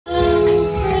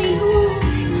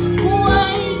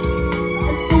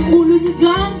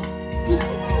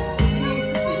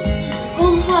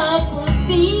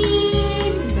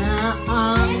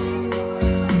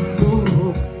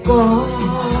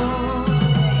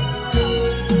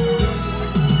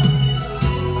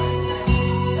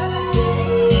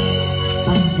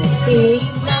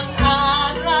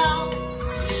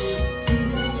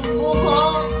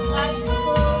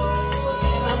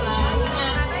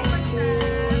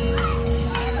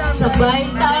Sabay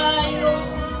tayong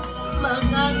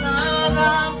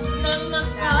mangangarap ng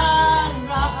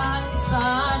nakaraan sa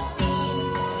atin.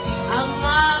 Ang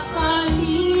nakalipas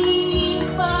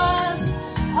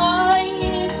ay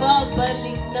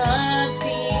ibabalik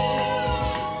natin.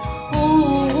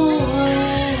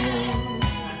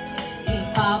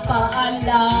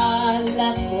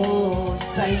 Ipapaalala ko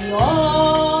sa'yo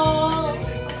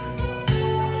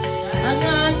ang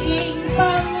aking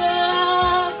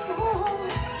pangako,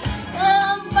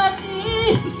 ang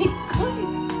pag-ibig ko'y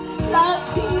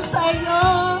laging sa'yo.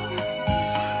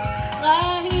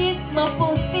 Kahit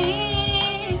maputi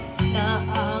na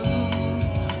ang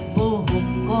buhok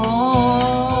ko,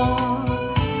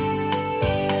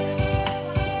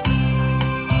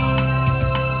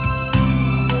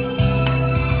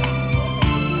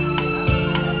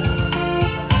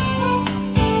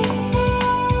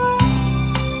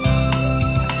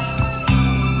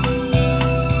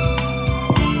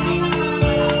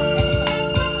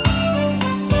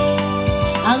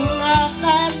 ang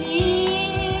nakalipas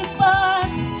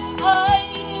ay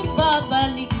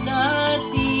ibabalik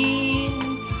natin.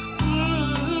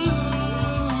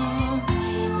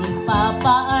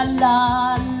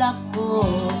 Ipapaalala ko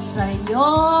sa'yo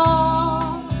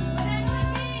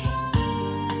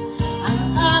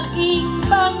ang aking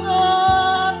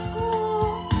pangako,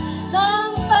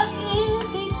 ng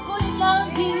pag-ibig ko'y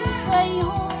laging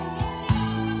sa'yo.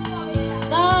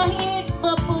 Kahit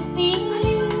maputi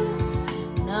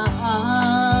na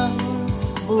ang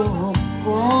buhok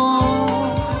ko,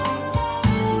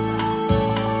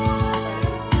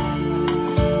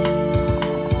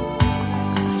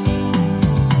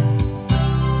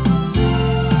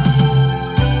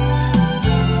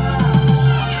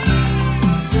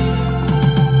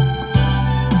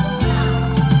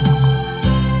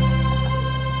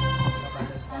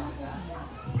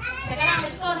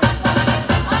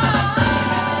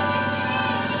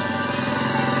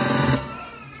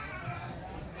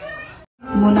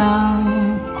 mo nang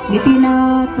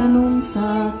itinatanong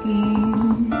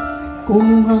sa'kin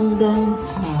kung hanggang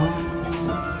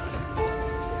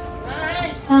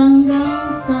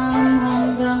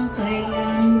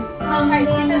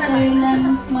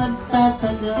kailan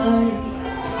magtatagal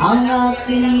ang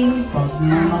aking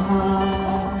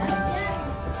pagmamahal,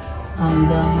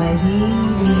 hanggang may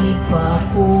hindi pa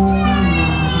ako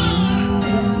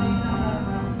narinig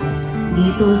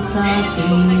dito sa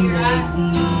ating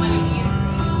daigdig,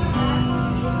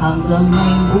 hanggang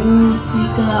may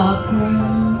musika akong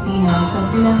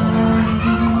tinataglay,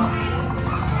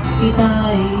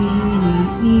 kita'y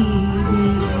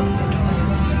iniibig.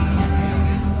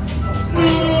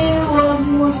 Huwag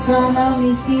mo sanang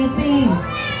isipin,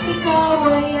 ikaw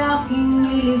ay aking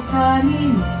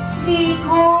lilisanin. Di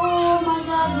ko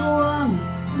magagawang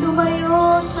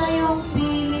lumayo sa iyong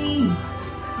piling,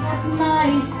 at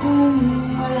nais kong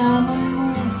malaman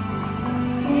mo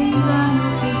kung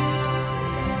gano'n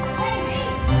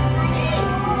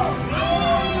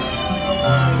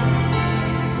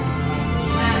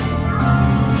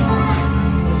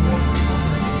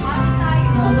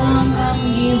hanggang ang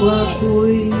diwa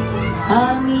ko'y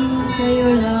amin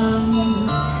sa'yo lang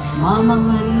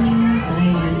mamahalin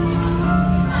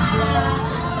kailanman.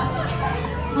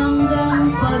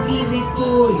 Hanggang pag-ibig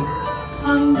ko'y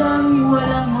hanggang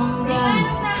walang hanggan,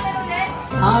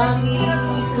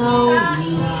 aming ikaw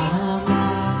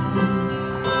hinahangan,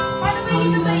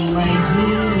 hanggang may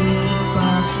hilig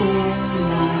pa kong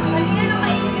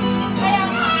narinig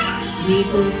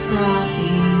dito sa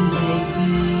aking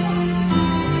daigdig,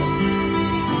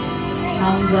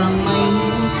 hanggang may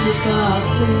musika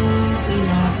akong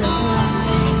tinatagay,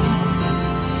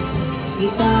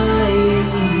 kita'y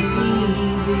iniibig.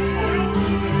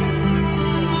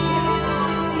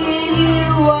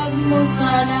 Huwag mo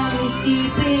sanang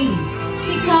isipin,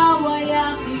 ikaw ay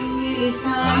aking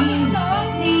nilisanin.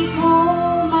 Di ko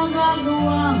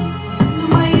magagawang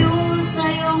lumayo sa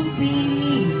iyong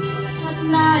piling, at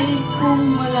nais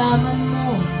kong malaman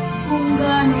mo kung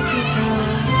gaano kita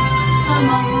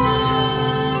kamahal.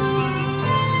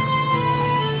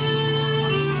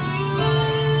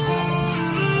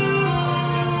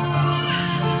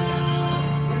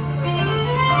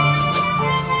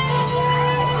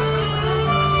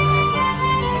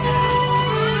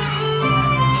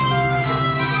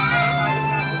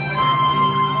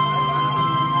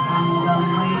 Hanggang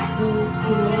may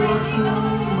puso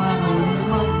kong marunong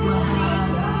magmahal,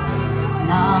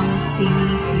 na ang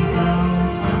sinisigaw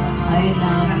ay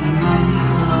laging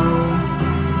ikaw.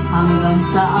 Hanggang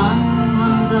saan,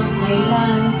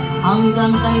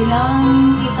 hanggang kailan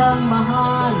kitang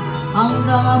mahal,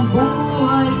 hanggang ang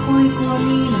buhay ko'y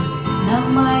kunin ng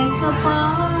may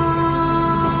kapal.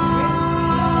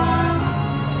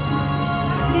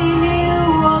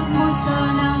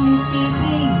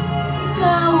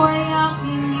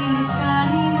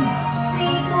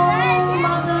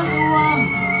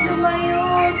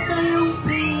 sa iyong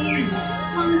piling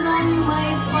hanggang may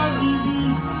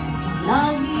pag-ibig.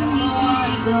 Laging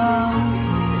isisigaw,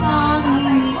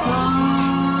 tanging ikaw.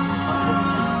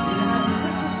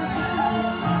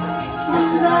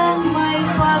 Hanggang may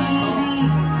pag-ibig,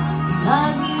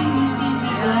 laging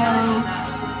isisigaw,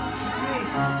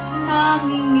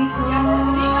 tanging ikaw.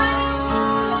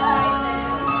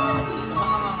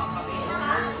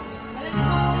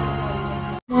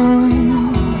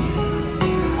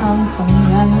 Ang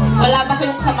pangalan. Wala ba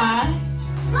kayong sama?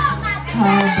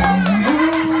 Habang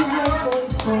buhay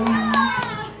ko'y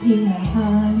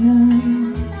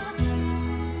hinahanap,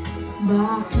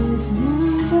 bakit nga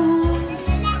ba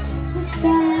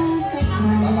nagtataka?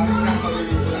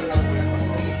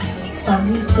 Pag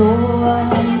ito ang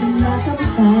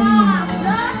nakamtan mo,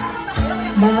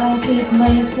 bakit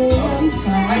may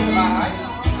kwenta?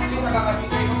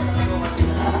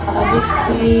 Abot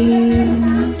ko'y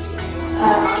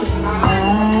aking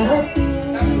narating,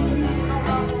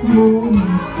 ngunit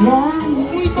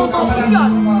langit ko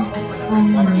ang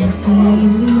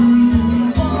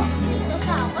nagpiling.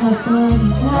 Kapag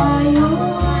tayo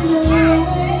ay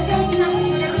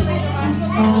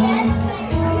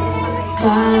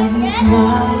kahit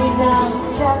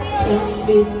malinanglas ang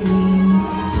bituin,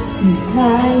 di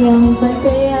kayang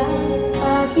bantayan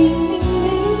aking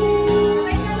ningning.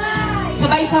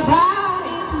 Sabay-sabay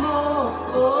Mo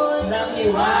ko ng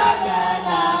iwaga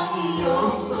ng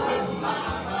iyong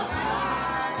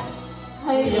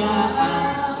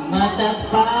hayaan.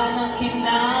 matakpan ang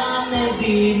kinang na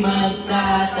di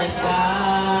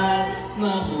magtatagal.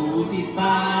 Mabuti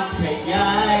pa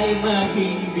kaya'y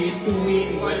maging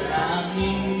bituin walang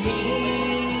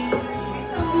ningning.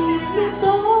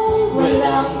 Ito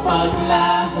Walang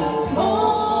paglaho mo,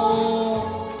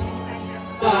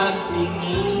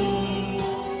 pagtingin.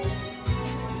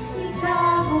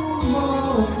 itago mo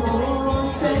ko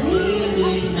sa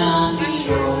Sarili ng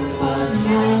iyong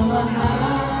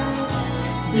pagmamahal.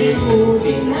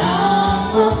 limutin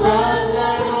ang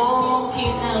mapaglarong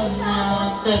kinang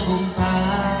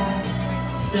nagtagumpay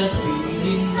sa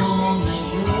piling mo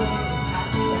ngayon.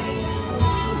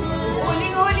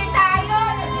 Huling-huli tayo!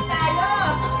 Nandito tayo!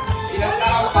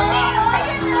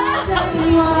 Sa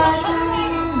iwanan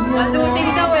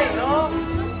Matuting daw eh, no?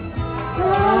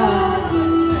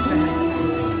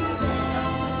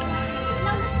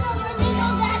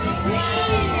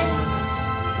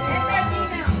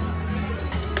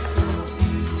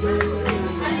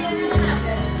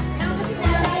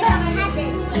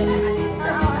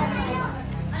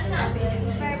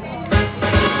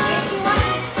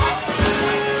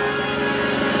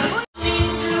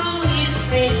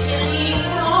 Especially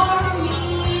for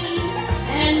me,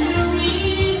 and the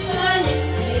reason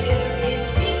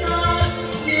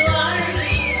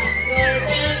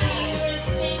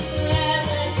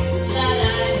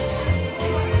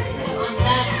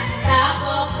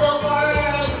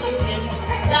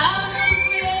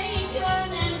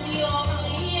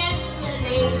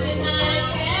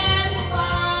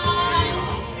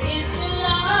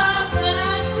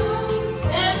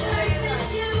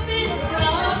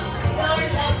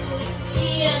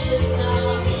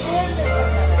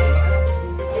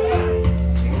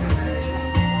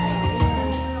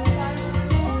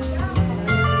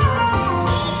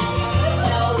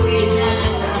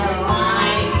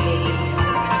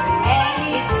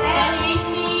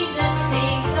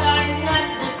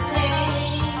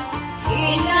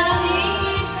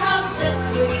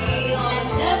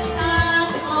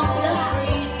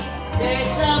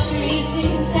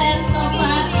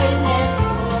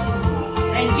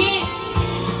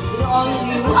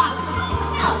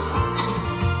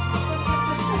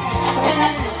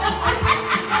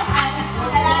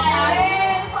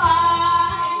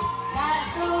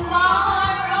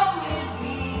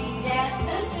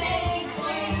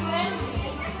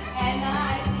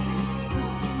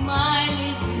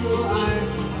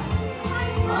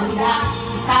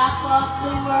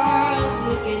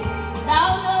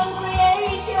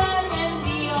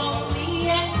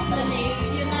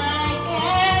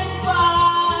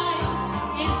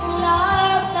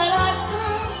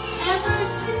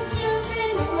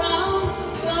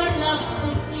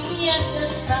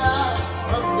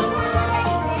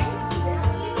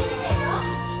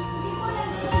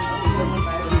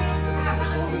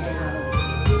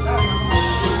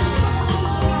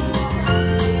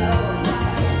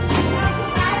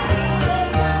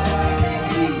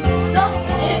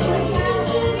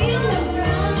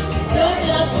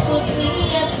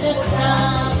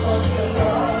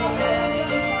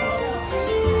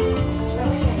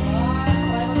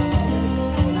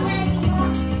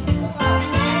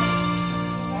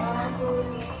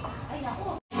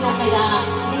kaya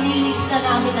nilinis na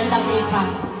namin ang lamesa.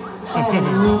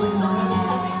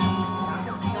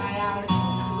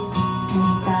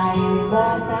 Nung tayo'y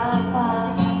bata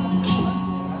pa,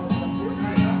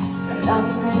 ang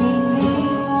nalinig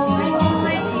mo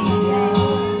siya,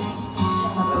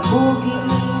 mapabugi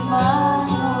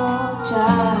mano,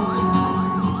 cha-cha,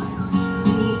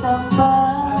 ditang paborito,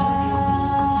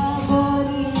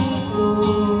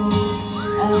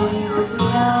 ay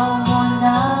pasinaw mo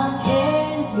ng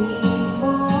LB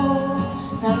mo,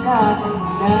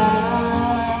 nakakanda,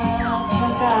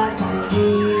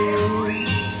 nakakaliw,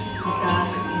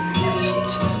 nakakaliw,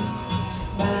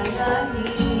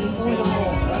 balahibo.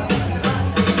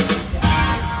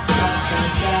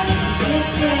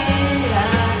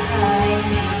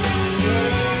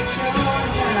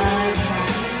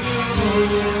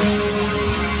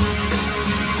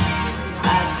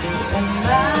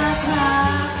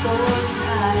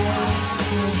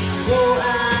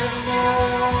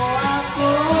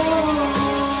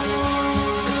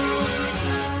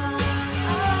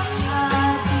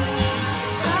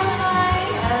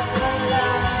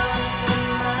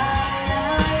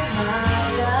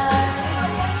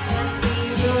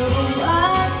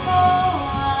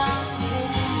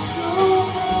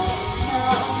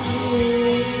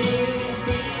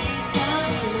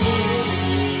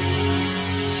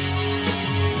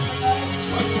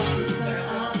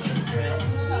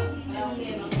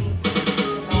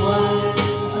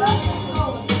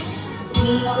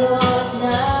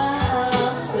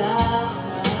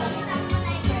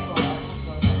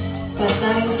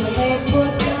 Patay sa likod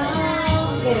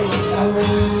ng Pedro,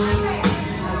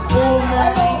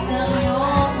 nagbungay ng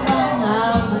iyong mga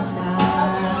mata,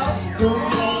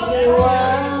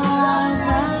 lumiliwanag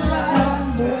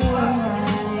ang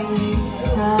buhay,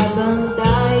 habang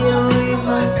tayo'y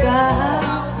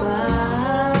magkakapay,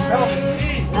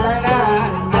 at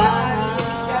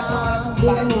dahan-dahang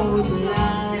bumubulan.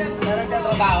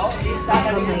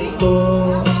 Kamay ko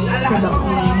sa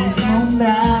makinis mong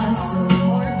braso,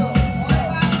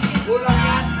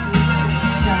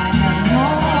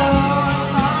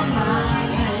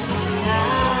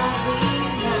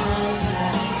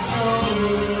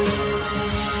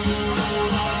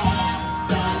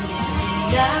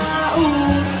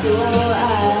 nauso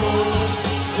ay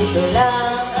ito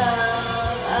lang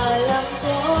ang alam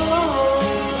ko.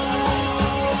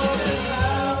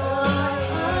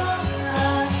 Ang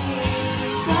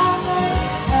aking kamay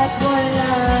at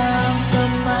walang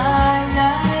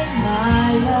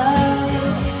kamalay-malay,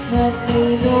 na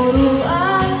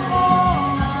tinuruan mo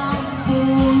ang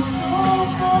puso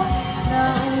ko na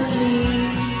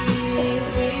ulit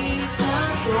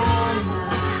ang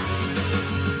tunay.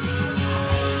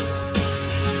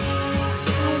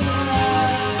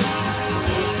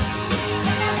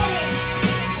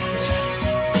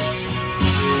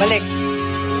 Balik.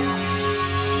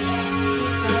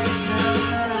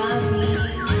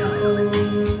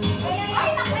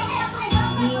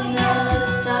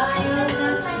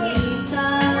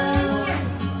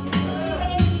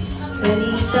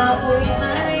 Ganita ko'y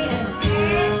may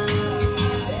asal,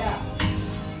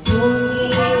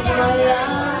 ngunit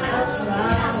walang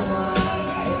asawa,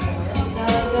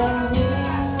 nagahugas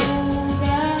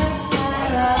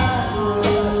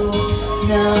araw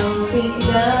ng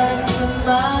pinggan sa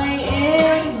may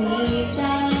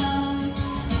ermita,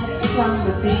 at isang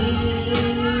gabi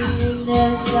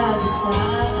na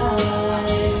sagasaan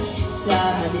sa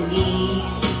madilim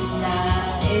na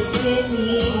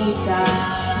eskinita.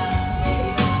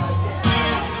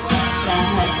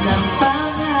 Lahat ng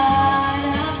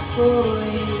pangarap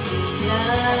ko'y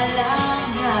biglalang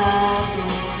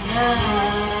natunaw,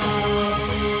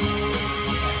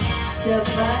 sa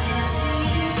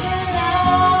paligid na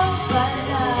lang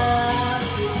pala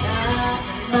kita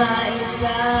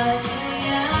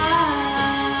maisasaya.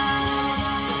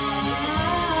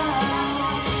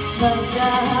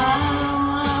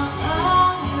 Magkahawak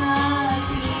ang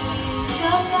ating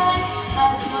kamay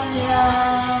at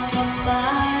walang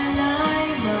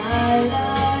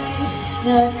kamalay-malay,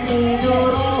 na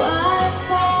tinuruan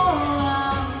mo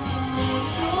ang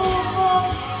puso ko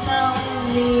na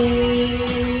umibig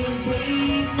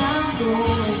ng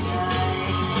tunay.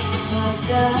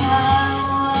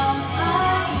 Magkahawak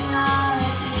ang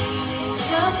ating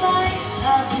kamay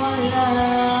at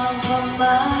walang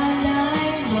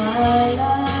kamalay-malay,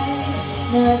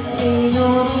 na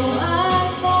tinuruan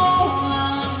mo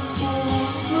ang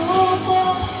puso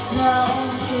ko na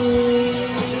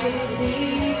umibig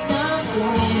ng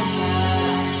tunay.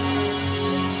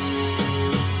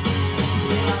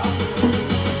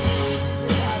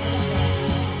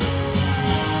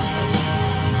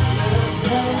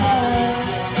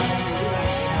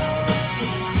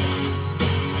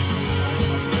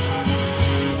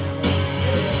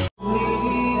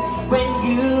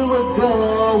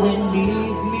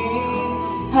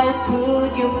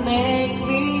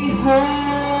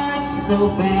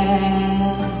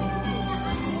 bad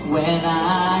when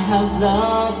I have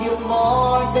loved you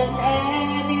more than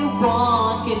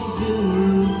anyone can do.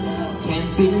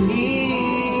 Can't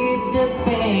believe the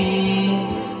pain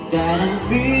that I'm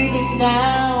feeling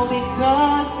now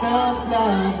because of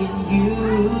loving you.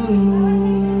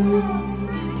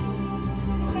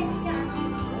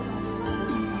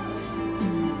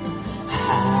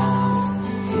 How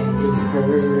can you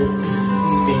hurt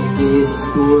me this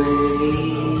way?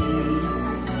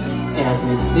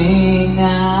 Everything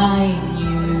I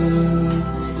knew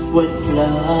was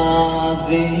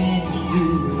loving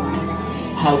you.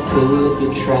 How could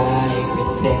you try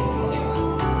pretend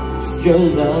your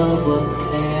love was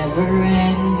never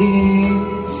ending?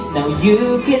 Now you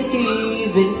can't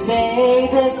even say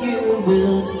that you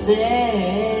will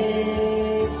stay.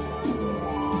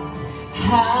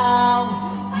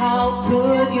 How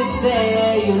could you say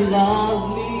you love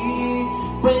me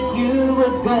when you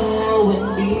would go and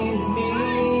leave me?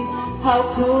 How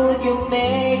could you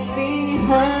make me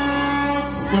hurt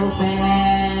so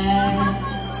bad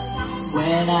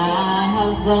when I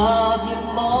have loved you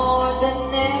more than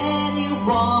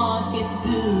anyone can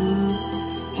do?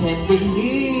 Can't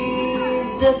believe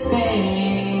the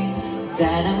pain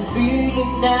that I'm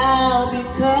feeling now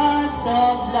because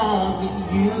of loving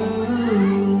you.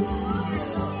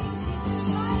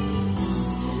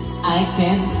 I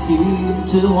can't seem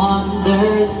to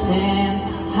understand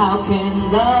how can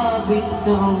love be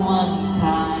so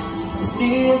unkind.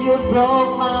 Still you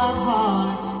broke my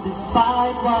heart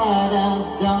despite what I've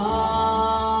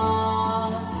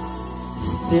done.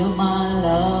 Still my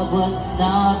love was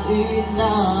not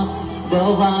enough,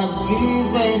 though I've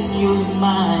given you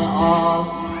my all.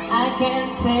 I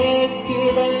can't take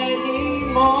it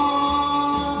anymore.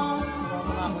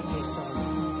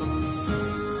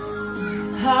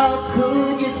 How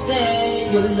could you say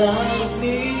you love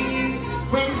me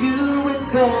when you would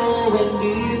go and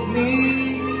leave me?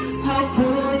 How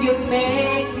could you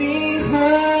make me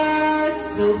hurt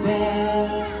so bad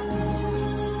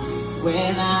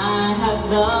when I have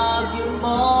loved you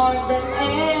more than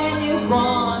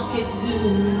anyone can do?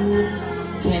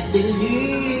 Can't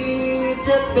believe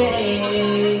the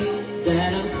pain that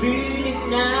I'm feeling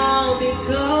now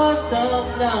because of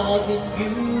loving you.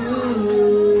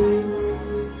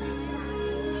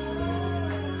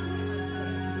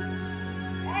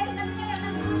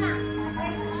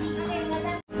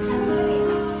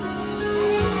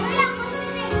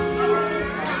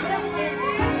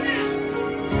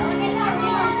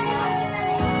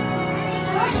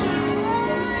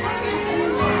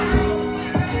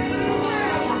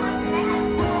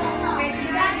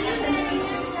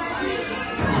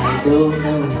 I don't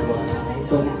know why,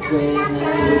 but when I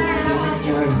look in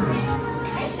your eyes,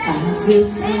 I feel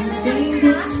something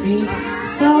that seems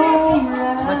so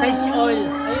right. Massage oil.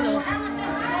 Ayun o.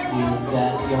 You've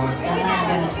got your side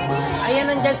and mine. Ayan,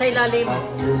 nandyan sa ilalim. But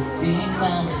you see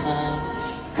my mind,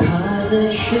 'cause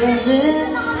I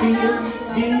shouldn't feel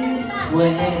this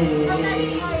way.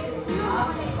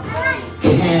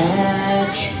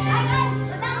 Catch me,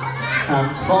 I'm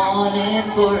falling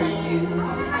for you,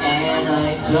 and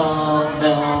I don't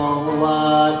know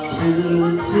what to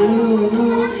do.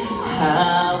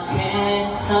 How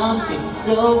can something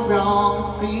so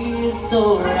wrong feel so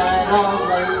right all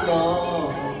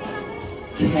alone?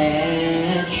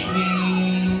 Catch me,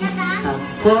 I'm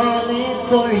falling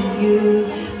for you.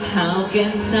 How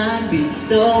can time be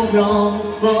so wrong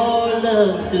for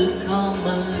love to come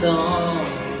along?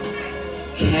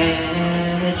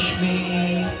 Catch me,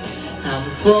 I'm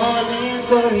falling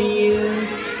for you.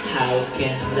 How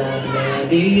can love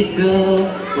let it go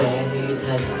when it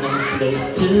has no place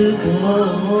to go?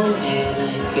 And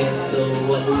I can go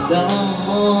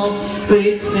along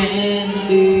pretending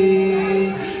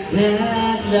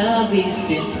that love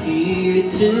isn't here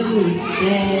to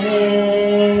stay.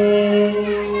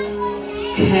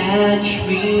 Catch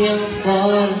me, I'm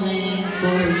falling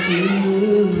for you.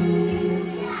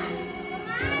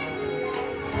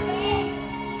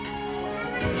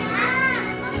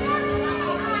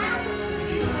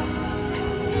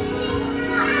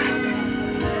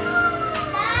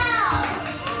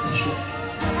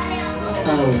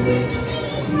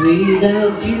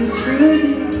 Without you through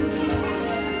this,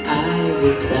 I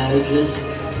would die just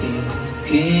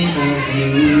thinking of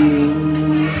you.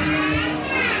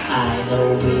 I know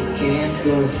we can't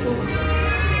go for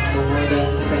more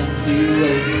than friends you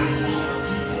and me,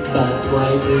 but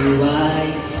why do I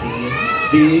feel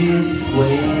this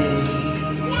way?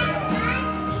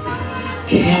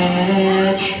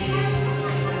 Catch me,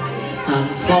 I'm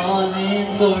falling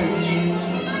for you,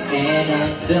 and I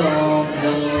don't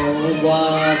know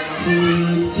what to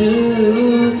do.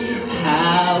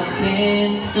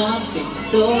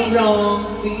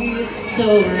 so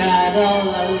right all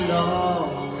along.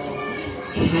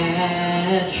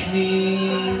 Catch me,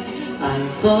 I'm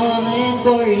falling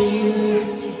for you.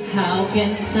 How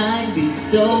can time be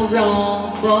so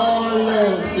wrong for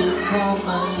love to come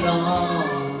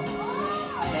along?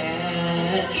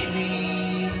 Catch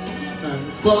me, I'm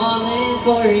falling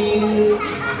for you.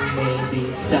 Maybe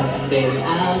someday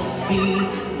I'll see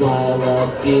why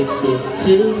love did this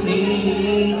to me.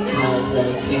 'Cause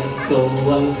I can't go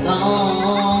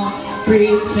along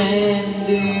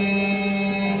pretending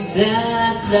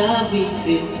that love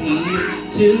isn't here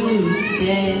to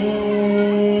stay.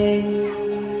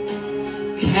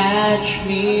 Catch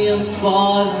me, I'm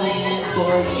falling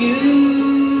for you.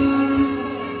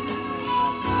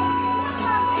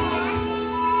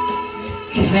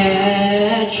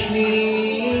 Catch me,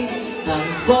 I'm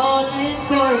falling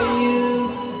for you.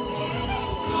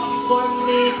 For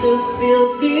me to feel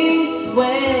this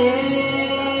way,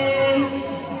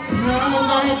 'cause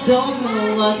I don't know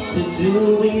what to do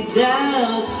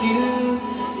without you.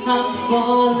 I'm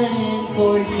falling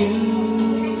for you.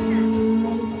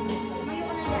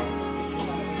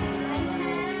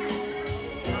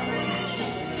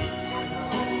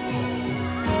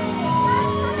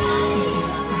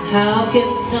 How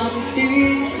can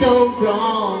something so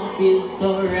wrong feel so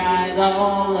right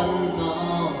all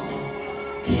along?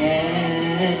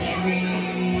 Catch me,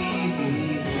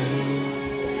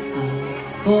 I'm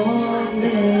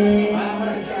falling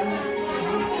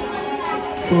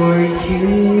for you.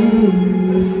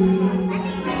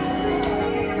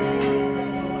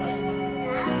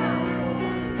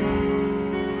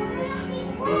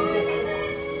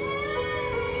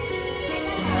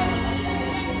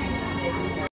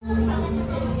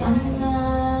 Ang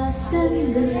nasa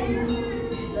likod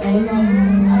ay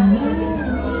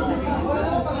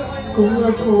kung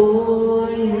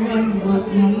ako'y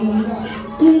nagwagi,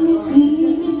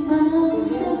 pinipis mang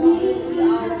sabihin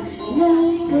na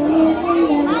ikaw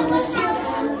wala sa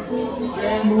akin.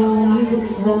 Ngunit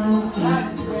bakit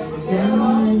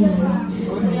dahil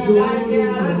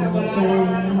nagdulog ka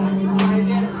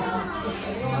rin?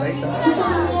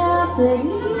 Kaya pa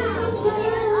rin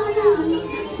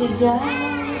sigaw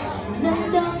ng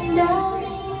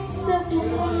damdamin sa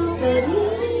buhay pa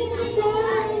rin sa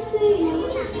siyo.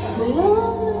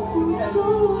 Bulong ng puso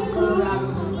ko,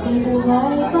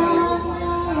 pinuhay pa ang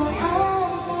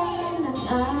nawaaan ng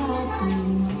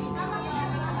ating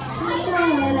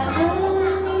nakaraan.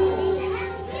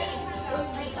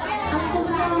 Ang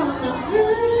pagmamahal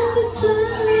kita,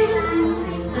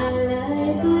 alay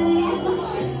pa rin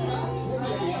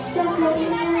sa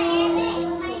kanya.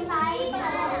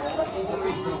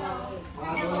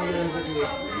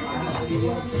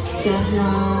 Sa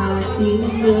ating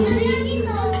gabi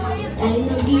ay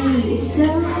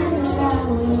nag-iisang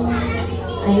tao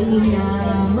ay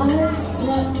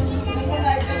minamasdan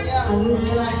ang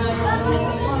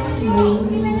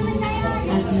namin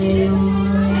at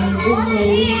ngayon'y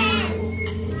bumalik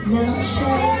nang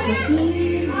siya'y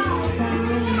kapilipan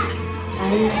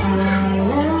ay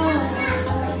alam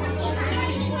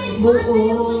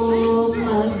buong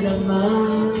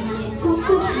magdamag. Kung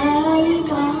sakali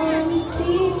man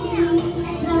isipin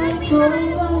na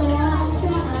ito'y wala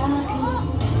sa akin,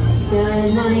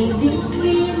 sana'y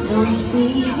dinggin ang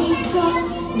pinig ko,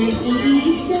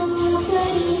 nag-iisa pa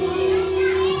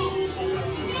rin.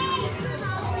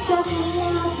 Sa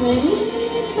kanya pa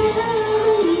rin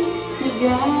paring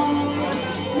sigaw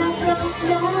ng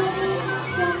damdamin,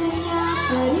 sa kanya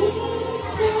pa rin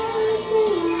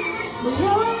sasayaw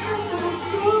mula ang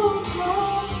puso ko.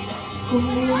 Kung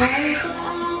buhay pa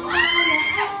ang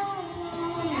alaan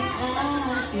ng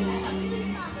ating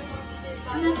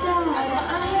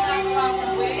nakaraan,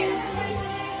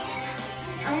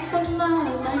 ang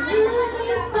pagmamahal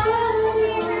pa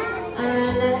rin,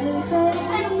 alay pa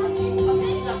rin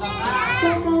sa kanya.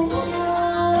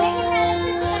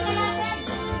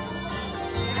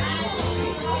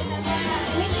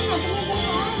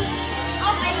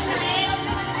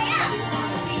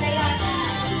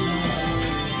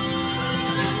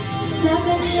 Sa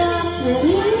kanya pa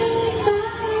rin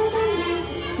babalik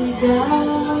sigaw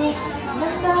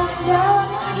ng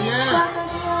damdamin, sa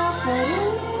kanya pa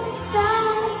rin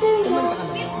sasayaw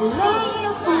bulang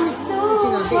ng puso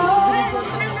ko.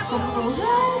 Kung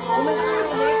buhay pa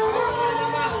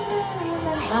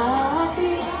ng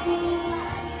ating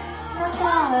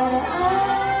nakaraan,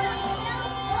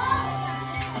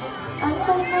 ang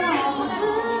pagmamahal pa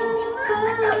rin,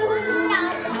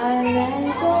 alay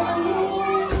pa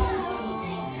rin.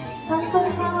 Ang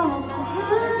pagmamahal pa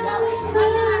rin,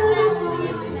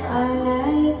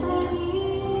 alay pa rin.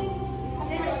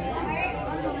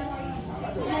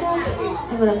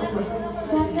 Wala pa po.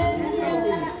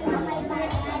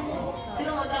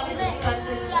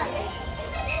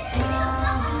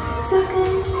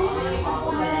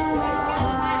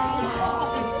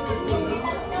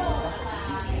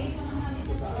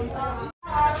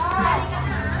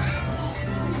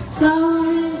 Caught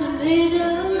in the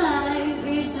middle, life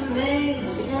is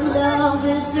amazing, and love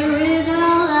is a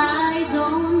riddle. I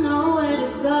don't know where to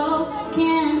go,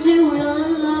 can't do it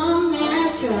alone.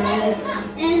 I tried,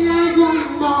 and I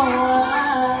don't know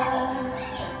why.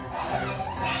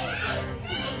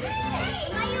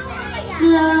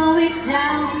 Slow it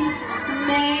down,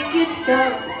 make it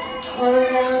stop, or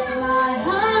else my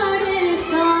heart is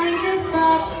going to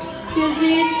pop. 'Cause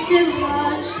it's too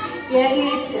much, yeah,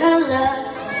 it's a lot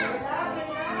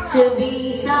to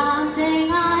be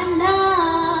something I'm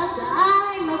not.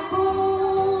 I'm a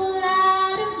fool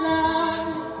out of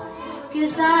love,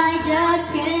 'cause I just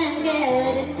can't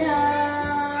get enough.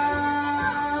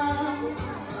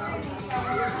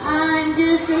 I'm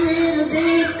just a little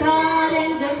bit caught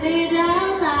in the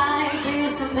middle. Life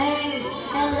is a maze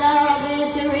and love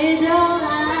is a riddle.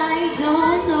 I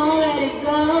don't know where to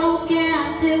go,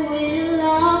 can't do it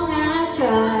alone. I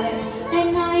try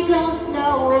and I don't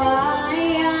know why.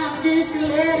 I'm just a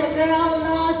little girl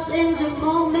lost in the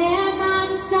moment.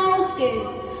 I'm so scared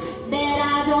that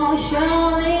I don't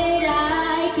show it.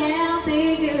 I can't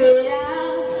figure it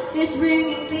out, it's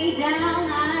bringing me down.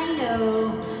 I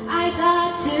know I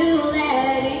got to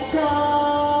let it go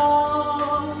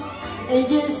and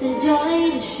just enjoy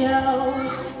the show.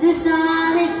 The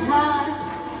sun is hot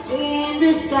in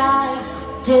the sky,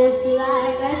 just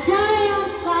like a giant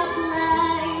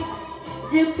spotlight.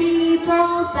 The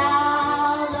people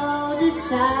follow the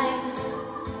signs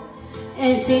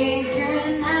and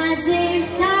synchronizing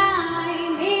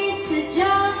time. It's a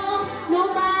joke,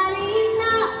 nobody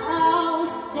knows.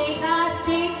 They got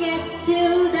tickets to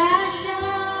the show.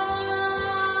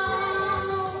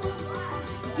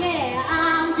 Yeah,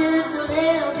 I'm just a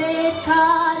little bit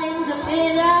caught in the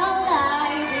middle.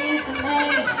 Life is a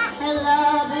maze and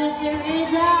love is a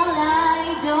riddle.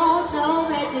 I don't know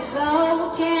where to go,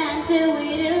 can't do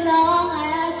it alone.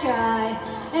 I try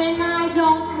and I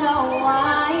don't know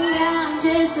why. I'm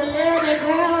just a little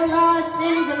girl lost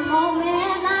in the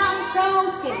moment. I'm so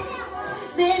scared,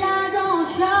 but I don't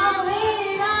show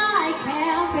it. I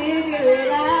can't figure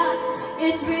it out,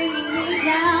 it's bringing me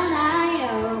down. I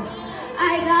know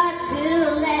I got to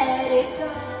let it go.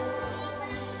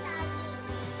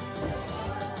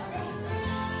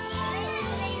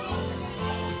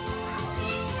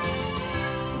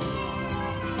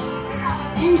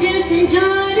 And just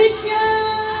enjoy the show.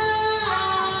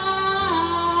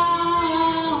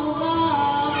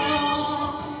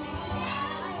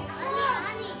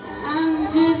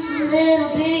 I'm just a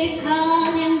little bit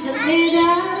caught in the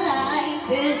middle. Life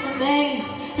is a maze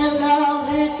and love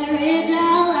is a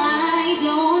riddle. I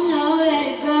don't know where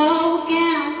to go,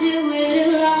 can't do it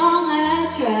alone. I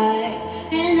try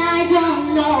and I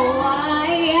don't know why.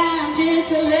 I'm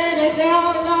just a little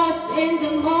girl lost in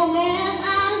the moment.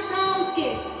 I'm so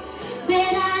scared,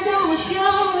 but I don't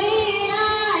show it.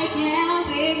 I can't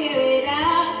figure it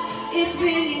out, it's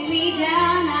bringing me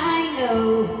down. I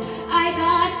know I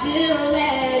got to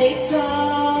let it go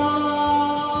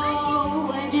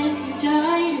and just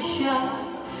enjoy the show.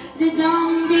 The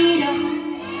dum-dee-dum,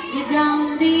 the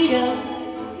dum-dee-dum.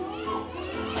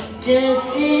 Just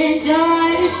enjoy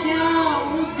the show.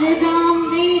 The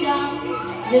dum-dee-dum,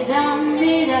 the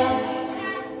dum-dee-dum.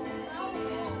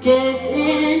 Just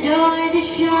enjoy the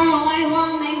show. I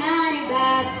want my money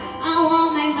back, I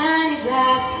want my money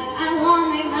back, I want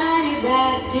my money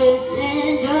back. Just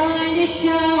enjoy the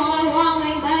show. I want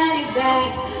my money back,